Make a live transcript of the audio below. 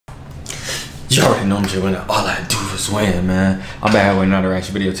You already know I'm just winning. All I do is win, man. I'm back with another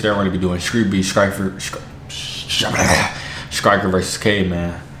action video. Today I'm going to be doing Streetbeefs, Striker versus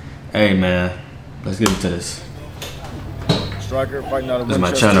Caveman. Hey, man. Let's get into this. Striker fighting out of This is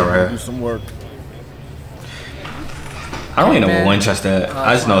my channel, right? Do some work. I don't even know what Winchester at.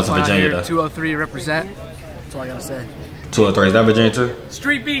 I just know it's in Virginia, though. 203 represent. That's all I gotta say. 203, is that Virginia too?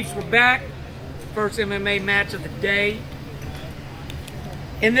 Streetbeefs, we're back. First MMA match of the day.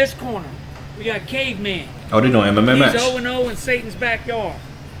 In this corner, we got Caveman. Oh, they doing MMA match? He's 0-0 in Satan's backyard.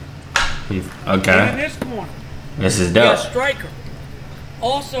 Okay. And in this corner, This is we got dope. Striker.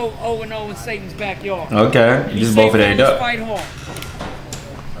 Also 0-0 in Satan's backyard. Okay. He's Just both of they dope. fight hard.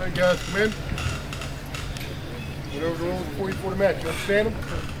 Alright guys, come in. Whatever the rules before you for the match. You understand them?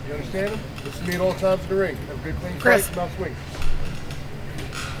 You understand them? Listen to me at all times in the ring. Have a good clean fight, mouth swing.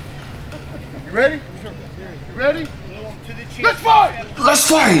 You ready? You ready? Let's fight! Let's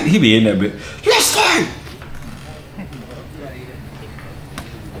fight! He be in that bit. Let's fight!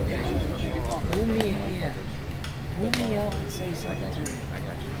 Pull me in here. Pull me out and say something.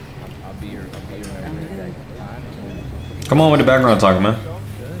 I'll be your Come on with the background talking, man.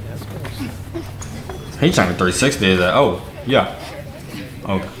 He trying to 360 is that? Oh, yeah.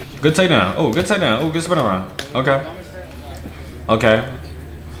 Oh, good takedown. Oh, good takedown. Oh, good spin around. Okay. Okay.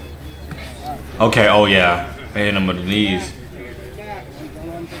 Okay, oh yeah. Hitting him with the knees.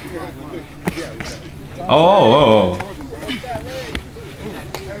 Oh.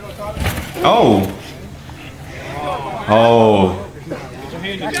 Oh.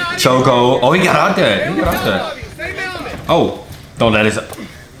 Choco. Oh, he got out there. He got out there. Oh, don't let it.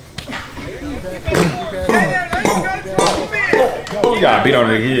 Oh, yeah, beat on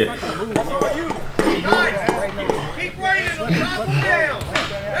the head.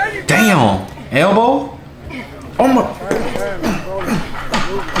 Damn. Elbow? Oh my.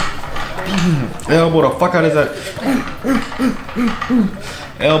 Elbow the fuck out of that.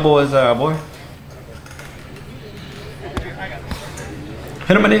 Elbow is boy.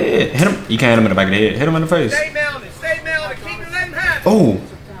 Hit him in the head. Hit him. You can't hit him in the back of the head. Hit him in the face. Stay mounted. Stay mounted. Keep your letting happen. Oh.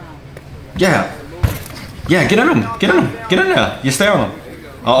 Yeah. Yeah, get in him. Get in him. Get in there. You stay on him.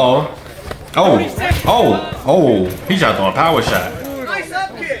 Uh-oh. Oh. Oh. He tried to throw a power shot. Nice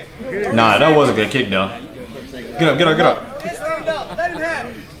up kick. Nah, that was a good kick though. Get up, get up, get up. Stand up. Let him have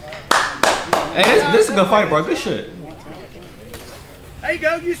it. Hey, this is a good fight, bro. Good shit. There you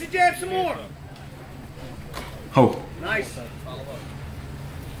go. Use the jab some more. Oh. Nice.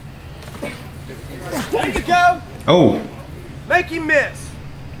 There you go. Oh. Make him miss.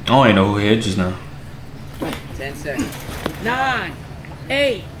 I don't even know who hit just now. 10 seconds. 9,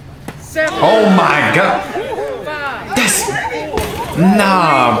 8, 7. Oh my god. 5, This.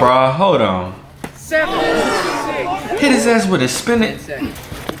 Nah, bro. Hold on. 7, 6, Hit his ass with a spinning. 10 seconds.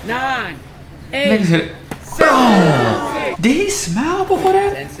 9, Niggas 8, hit it. 7, Boom. Did he smile before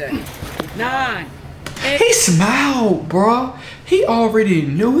that? 10 seconds. 9, 8. He smiled, bro. He already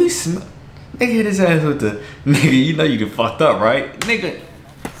knew he smiled. Nigga hit his ass with the nigga. You know you get fucked up, right, nigga?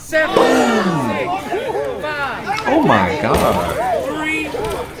 7, 6, 5. Oh my god. 3,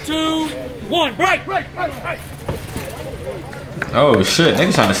 2, 1. Break. Oh shit,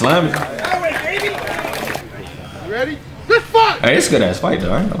 niggas trying to slam me. You ready? Let's fight! Hey, it's a good ass fight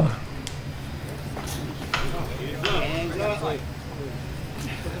though. I ain't gonna lie.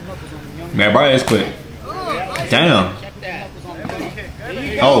 Man, bro, it's quick. Damn.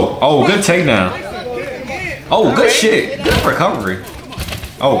 Oh, good takedown. Oh, good shit. Good recovery.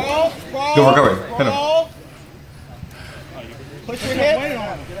 Oh, good recovery. Hit him.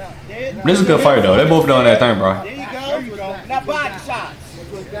 This is a good fight though. They both doing that thing, bro. Now body shots.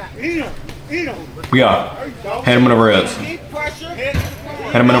 Eat him. Yeah. Hit him in the ribs. Keep pressure. Hit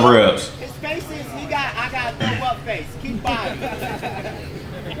him in the ribs. His face is, I got a throw up face. Keep body.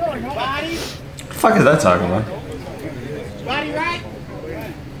 Body. Fuck is that talking about? Body right.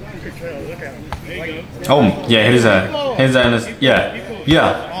 Oh, yeah, hit his ass. Hit his ass.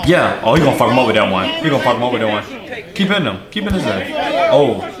 Yeah. Oh, he gonna fuck him up with that one. He gonna fuck him up with that one. Keep hitting him. Keep hitting his ass.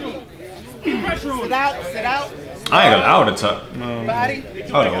 Oh. Sit out. Sit out. I ain't gonna. I would've took. Body.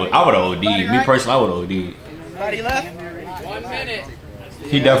 I would've OD'd. Me personally, I would've OD'd. Body left. 1 minute.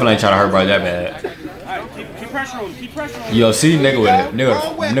 He definitely ain't trying to hurt bro that bad. Keep pressure on him. Keep pressure on him. Yo, see, nigga with it.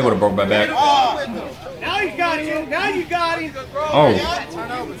 Nigga would've broke my back. Now you got him. Now you got him. Oh.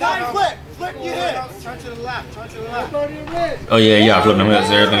 Flip. Flip your hips. Turn to the left. Turn to the left. Oh yeah, yeah. Flipping them hips.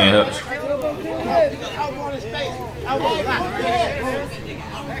 Everything in hips. Elbow on his face. Elbow left.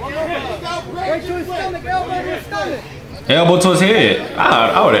 Right to his stomach. Elbow to his stomach. Elbow to his head.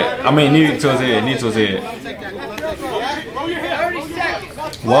 I mean, knee to his head. Knee to his head. 30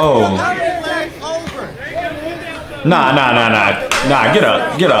 seconds. Whoa. Nah. Get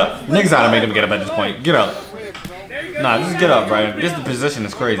up. Niggas oughta make them get up at this point. Get up. Nah, just get up, bro. This the position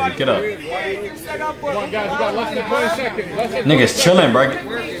is crazy. Get up. Niggas chilling, bro.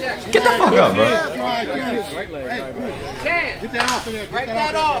 Get the fuck up, bro. Break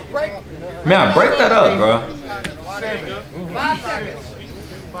that off. Man, break that up, bro. 5 seconds.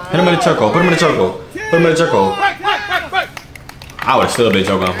 Hit him in the chokehold. Put him in the chokehold. Put him in the chokehold. I would have still been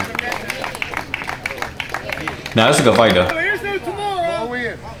choking him. Nah, that's a good fight, though.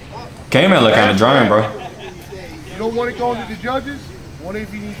 Caveman look kind of drying, bro. You don't want it going to the judges. One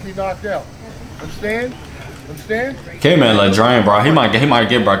if he needs to be knocked out. Understand? Caveman look drying, bro. He might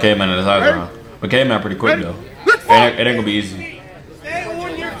get bro Caveman in the side round. But Caveman pretty quick, though. It ain't gonna be easy. Stay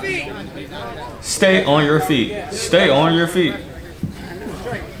on your feet. Stay on your feet. Stay on your feet.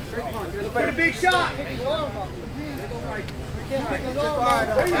 Put a big shot.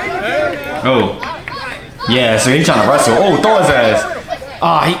 Oh. Yeah, so he's trying to wrestle. Oh, throw his ass.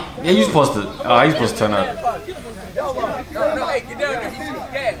 Ah, he's supposed to turn up.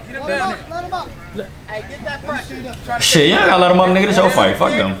 Shit, you ain't gotta let him up, nigga. This your fight.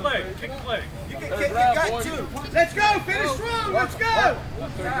 Fuck them. Let's go. Finish strong. Let's go.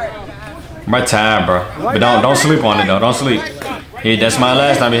 My time, bro. But don't sleep on it though. Don't sleep. Yeah, that's my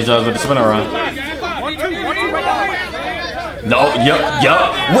last time he hit y'all with the spinner run. No,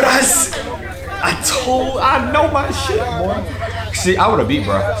 yup. What I know my shit, boy. See, I would have beat,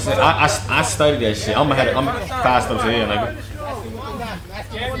 bro. See, I studied that shit. I'm fast up to here, nigga.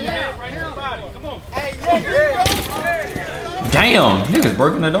 Damn, niggas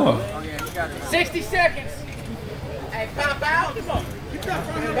breaking the door. 60 seconds. Hey, pop out.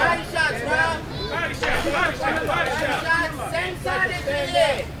 Body shots, Rob. Body shots. Same side as the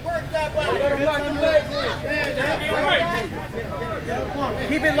leg. Work that body.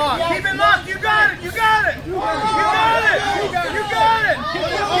 Keep it locked. Keep it locked. You got it. Keep it locked.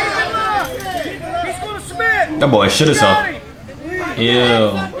 He's going to submit. That boy shit himself.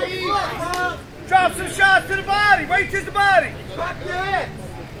 Yeah. Drop some shots to the body. Right to the body. Drop your head.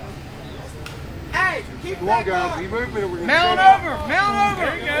 Hey, keep that going. Mount over.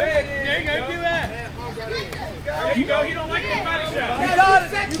 There you go. Do that. There you go. He don't like that body shot. You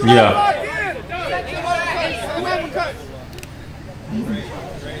got it.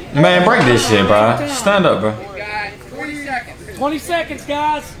 Yeah. Man, break this shit, bro. Stand up, bro. 20 seconds. 20 seconds,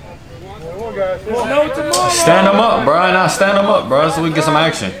 guys. No tomorrow. Stand him up, bro. Now stand him up, bro, so we can get some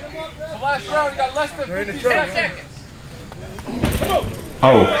action. Last round, you got less than 10 seconds.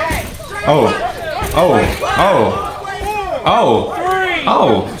 Oh. Three,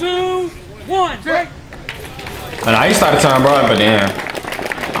 2, 1. And I started turning, bro, but damn.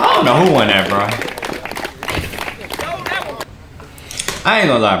 I don't know who won that, bro. I ain't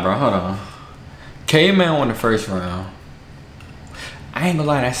gonna lie, bro. Hold on. Caveman won the first round. I ain't gonna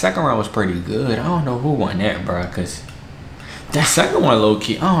lie, that second round was pretty good. I don't know who won that, bro, because that second one low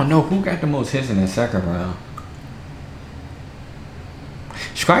key. I don't know who got the most hits in the second round.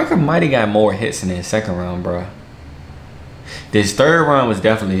 Striker might have got more hits in the second round, bro. This third round was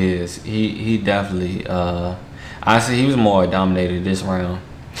definitely his. He definitely, I say he was more dominated this round.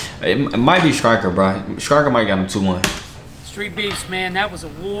 It might be Striker, bro. Striker might got him 2-1. Streetbeefs, man, that was a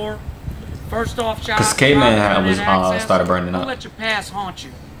war. First off, shot. Because Caveman was started burning Don't up. let your past haunt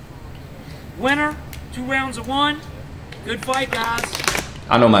you. Winner, 2 rounds of 1. Good fight, guys.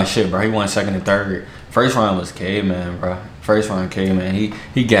 I know my shit, bro. He won second and third. First round was Caveman, bro. First round Caveman.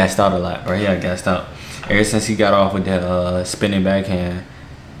 He gassed out a lot, bro. He got gassed out. Ever since he got off with that spinning backhand,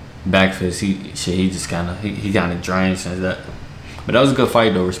 back fist, he just kind of drained since that. But that was a good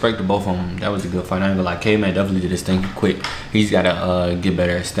fight though. Respect to both of them. That was a good fight. I ain't gonna lie. Caveman definitely did his thing quick. He's gotta get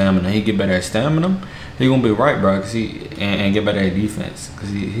better at stamina. He get better at stamina, he gonna be right, bro. Cause and get better at defense. Cause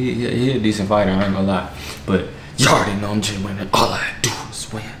he a decent fighter. I ain't gonna lie. But you already know I'm just winning. All I do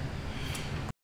is win.